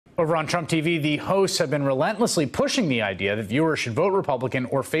Over on Trump TV, the hosts have been relentlessly pushing the idea that viewers should vote Republican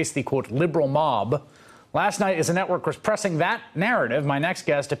or face the, quote, liberal mob. Last night, as the network was pressing that narrative, my next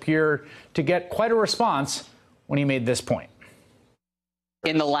guest appeared to get quite a response when he made this point.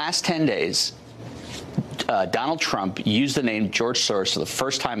 In the last 10 days, Donald Trump used the name George Soros for the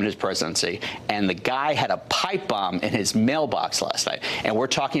first time in his presidency, and the guy had a pipe bomb in his mailbox last night. And we're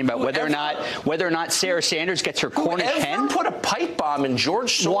talking about whether or not Sarah Sanders gets her Cornish hen. Put a pipe bomb in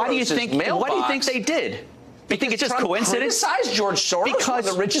George Soros' mailbox? Why do you think they did? You think it's just coincidence? Criticized George Soros, because one of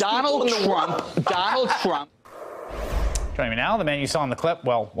the richest Donald people in the world. Donald Trump. Joining me now, the man you saw in the clip,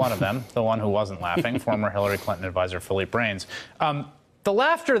 well, one of them, the one who wasn't laughing, former Hillary Clinton advisor Philippe Reines. The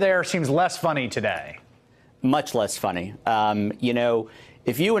laughter there seems less funny today. Much less funny. You know,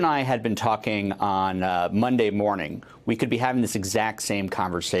 if you and I had been talking on Monday morning, we could be having this exact same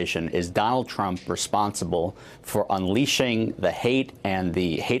conversation. Is Donald Trump responsible for unleashing the hate and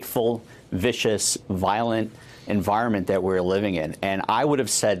the hateful, vicious, violent environment that we're living in? And I would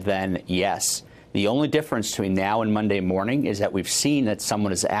have said then, yes. The only difference between now and Monday morning is that we've seen that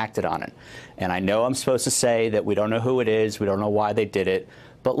someone has acted on it. And I know I'm supposed to say that we don't know who it is, we don't know why they did it,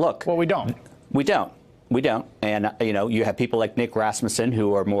 but look. Well, we don't. We don't. We don't. And, you know, you have people like Nick Rasmussen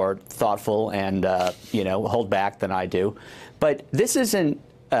who are more thoughtful and, you know, hold back than I do. But this isn't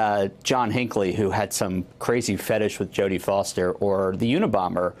John Hinckley, who had some crazy fetish with Jodie Foster, or the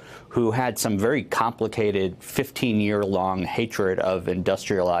Unabomber, who had some very complicated 15-year-long hatred of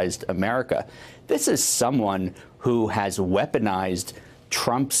industrialized America. This is someone who has weaponized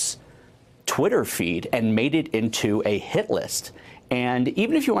Trump's Twitter feed and made it into a hit list. And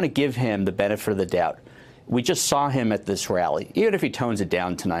even if you want to give him the benefit of the doubt, we just saw him at this rally. Even if he tones it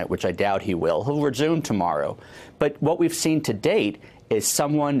down tonight, which I doubt he will, he'll resume tomorrow. But what we've seen to date is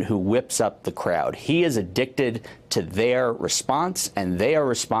someone who whips up the crowd. He is addicted to their response, and they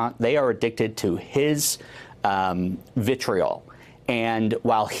are addicted to his vitriol. And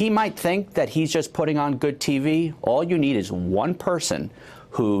while he might think that he's just putting on good TV, all you need is one person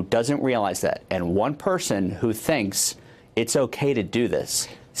who doesn't realize that, and one person who thinks it's okay to do this.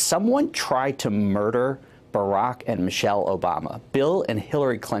 Someone tried to murder Barack and Michelle Obama, Bill and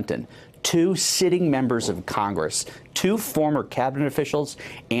Hillary Clinton, two sitting members of Congress, two former cabinet officials,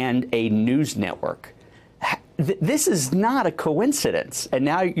 and a news network. This is not a coincidence. And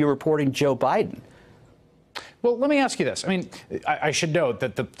now you're reporting Joe Biden. Well, let me ask you this. I mean, I should note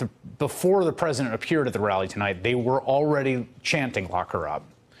that before the president appeared at the rally tonight, they were already chanting "Lock her up,"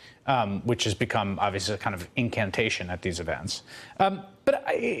 which has become obviously a kind of incantation at these events. But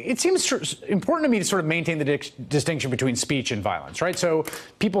it seems important to me to sort of maintain the distinction between speech and violence, right? So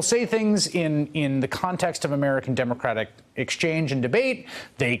people say things in the context of American democratic exchange and debate.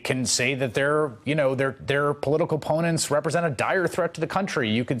 They can say that their political opponents represent a dire threat to the country.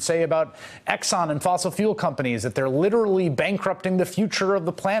 You could say about Exxon and fossil fuel companies that they're literally bankrupting the future of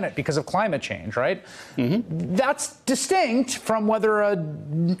the planet because of climate change, right? Mm-hmm. That's distinct from whether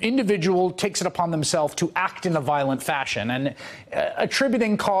an individual takes it upon themselves to act in a violent fashion. And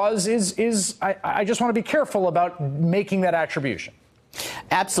attributing cause is I just want to be careful about making that attribution.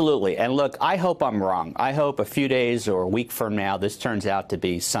 Absolutely. And look, I hope I'm wrong. I hope a few days or a week from now, this turns out to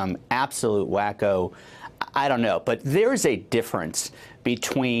be some absolute wacko. I don't know. But there is a difference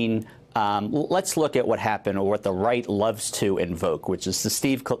between let's look at what happened, or what the right loves to invoke, which is the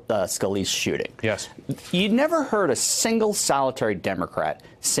Steve Scalise shooting. Yes. You never heard a single solitary Democrat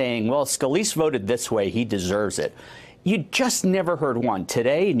saying, well, Scalise voted this way, he deserves it. You just never heard one.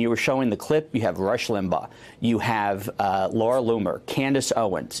 Today, and you were showing the clip, you have Rush Limbaugh, you have Laura Loomer, Candace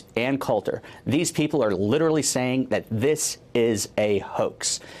Owens, Ann Coulter. These people are literally saying that this is a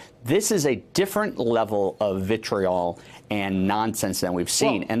hoax. This is a different level of vitriol and nonsense than we've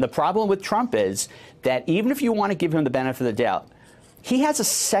seen. Well, and the problem with Trump is that even if you want to give him the benefit of the doubt, he has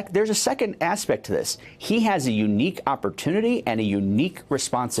there's a second aspect to this. He has a unique opportunity and a unique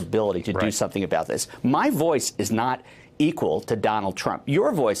responsibility to do something about this. My voice is not equal to Donald Trump.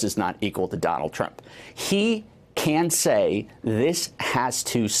 Your voice is not equal to Donald Trump. He can say this has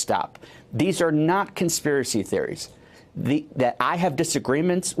to stop. These are not conspiracy theories. That I have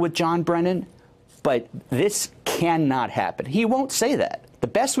disagreements with John Brennan, but this cannot happen. He won't say that. The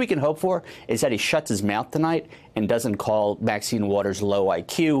best we can hope for is that he shuts his mouth tonight and doesn't call Maxine Waters low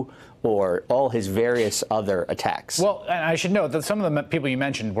IQ or all his various other attacks. Well, and I should note that some of the people you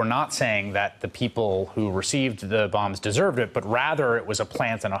mentioned were not saying that the people who received the bombs deserved it, but rather it was a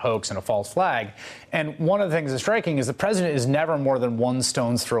plant and a hoax and a false flag. And one of the things that's striking is the president is never more than one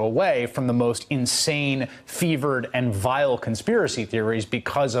stone's throw away from the most insane, fevered, and vile conspiracy theories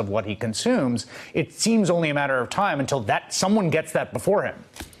because of what he consumes. It seems only a matter of time until someone gets that before him.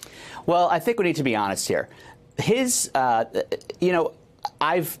 Well, I think we need to be honest here. His,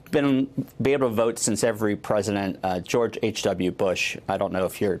 I've been able to vote since every president, George H.W. Bush. I don't know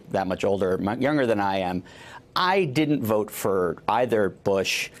if you're that much older, younger than I am. I didn't vote for either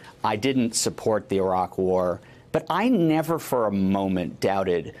Bush. I didn't support the Iraq War. But I never for a moment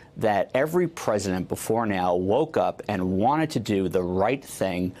doubted that every president before now woke up and wanted to do the right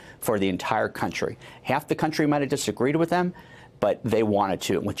thing for the entire country. Half the country might have disagreed with them, but they wanted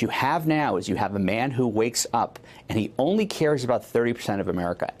to. And what you have now is you have a man who wakes up and he only cares about 30% of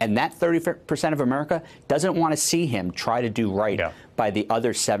America. And that 30% of America doesn't want to see him try to do right by the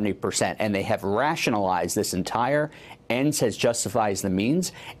other 70%. And they have rationalized this entire ends has justifies the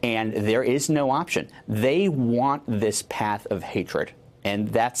means, and there is no option. They want this path of hatred. And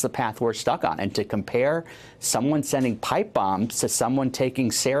that's the path we're stuck on. And to compare someone sending pipe bombs to someone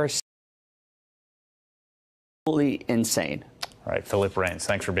taking Sarah's absolutely insane. All right, Philippe Reines,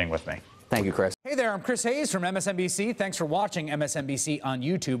 thanks for being with me. Thank you, Chris. Hey there, I'm Chris Hayes from MSNBC. Thanks for watching MSNBC on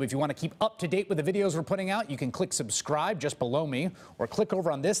YouTube. If you want to keep up to date with the videos we're putting out, you can click subscribe just below me or click over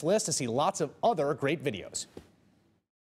on this list to see lots of other great videos.